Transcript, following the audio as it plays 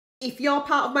if you're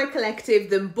part of my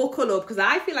collective, then buckle up, because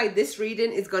I feel like this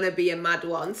reading is going to be a mad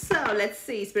one. So let's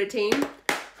see, Spirit Team,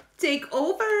 take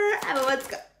over. What's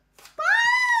going on?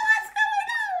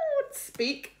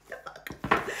 Speak the fuck.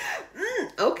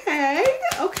 Okay,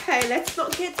 let's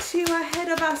not get too ahead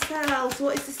of ourselves.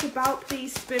 What is this about,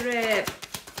 please, Spirit?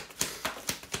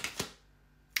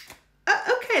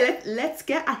 Okay, let's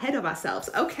get ahead of ourselves.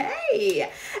 Okay.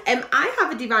 I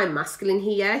have a divine masculine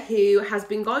here who has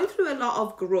been going through a lot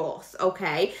of growth,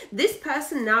 okay? This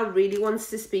person now really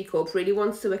wants to speak up, really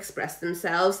wants to express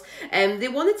themselves. They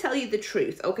want to tell you the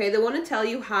truth, okay? They want to tell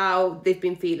you how they've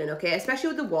been feeling, okay? Especially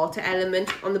with the water element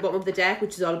on the bottom of the deck,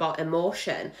 which is all about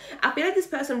emotion. I feel like this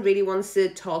person really wants to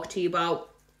talk to you about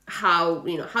how,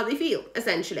 you know, how they feel,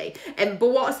 essentially. But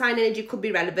water sign energy could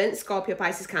be relevant, Scorpio,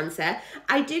 Pisces, Cancer.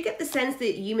 I do get the sense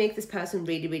that you make this person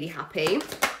really, really happy.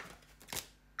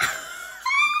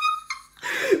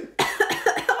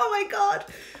 Oh my God.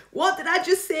 What did I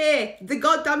just say? The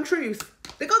goddamn truth.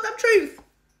 The goddamn truth.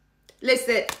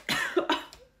 Listen,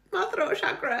 my throat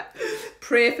chakra,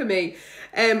 pray for me.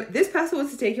 This person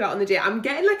wants to take you out on the date. I'm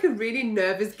getting like a really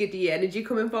nervous, giddy energy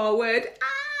coming forward.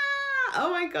 Oh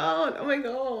my God.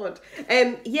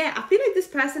 Yeah, I feel like this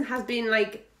person has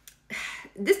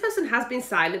been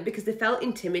silent because they felt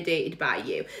intimidated by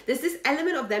you. There's this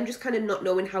element of them just kind of not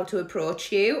knowing how to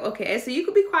approach you, okay? So you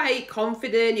could be quite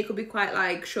confident, you could be quite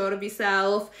like sure of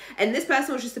yourself, and this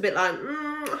person was just a bit like,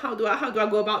 how do I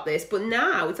go about this? But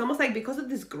now it's almost like because of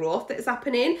this growth that is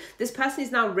happening, this person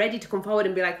is now ready to come forward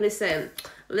and be like, listen,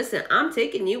 I'm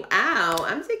taking you out.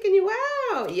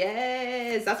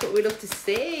 Yes, that's what we love to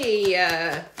see.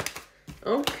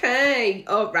 Okay.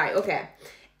 Oh, right. Okay.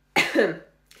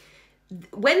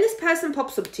 When this person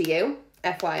pops up to you,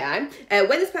 FYI,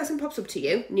 when this person pops up to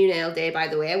you, new nail day, by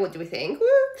the way, what do we think?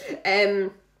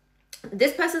 Woo!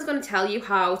 This person's going to tell you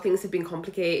how things have been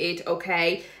complicated,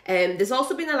 okay? There's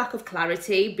also been a lack of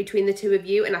clarity between the two of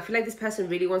you, and I feel like this person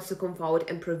really wants to come forward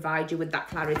and provide you with that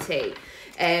clarity.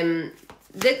 I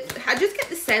just get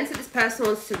the sense that this person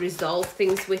wants to resolve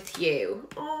things with you.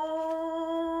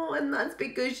 Oh, and that's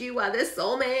because you are the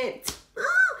soulmate.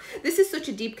 This is such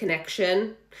a deep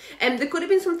connection. There could have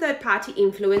been some third-party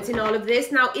influence in all of this.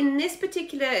 Now, in this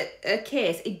particular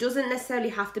case, it doesn't necessarily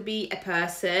have to be a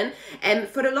person.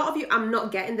 For a lot of you, I'm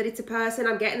not getting that it's a person.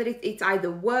 I'm getting that it's either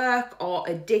work or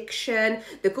addiction.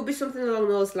 There could be something along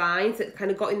those lines that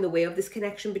kind of got in the way of this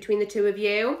connection between the two of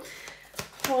you.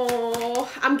 Oh,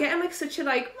 I'm getting like such a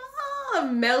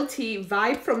melty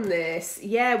vibe from this.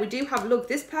 Yeah, we do have, look,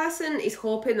 this person is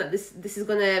hoping that this is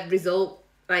going to result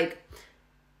like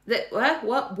that.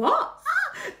 What?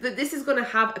 That this is going to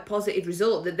have a positive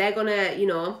result, that they're going to, you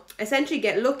know, essentially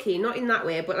get lucky, not in that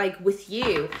way, but like with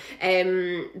you,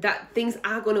 that things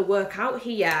are going to work out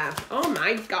here. Oh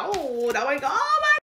my God.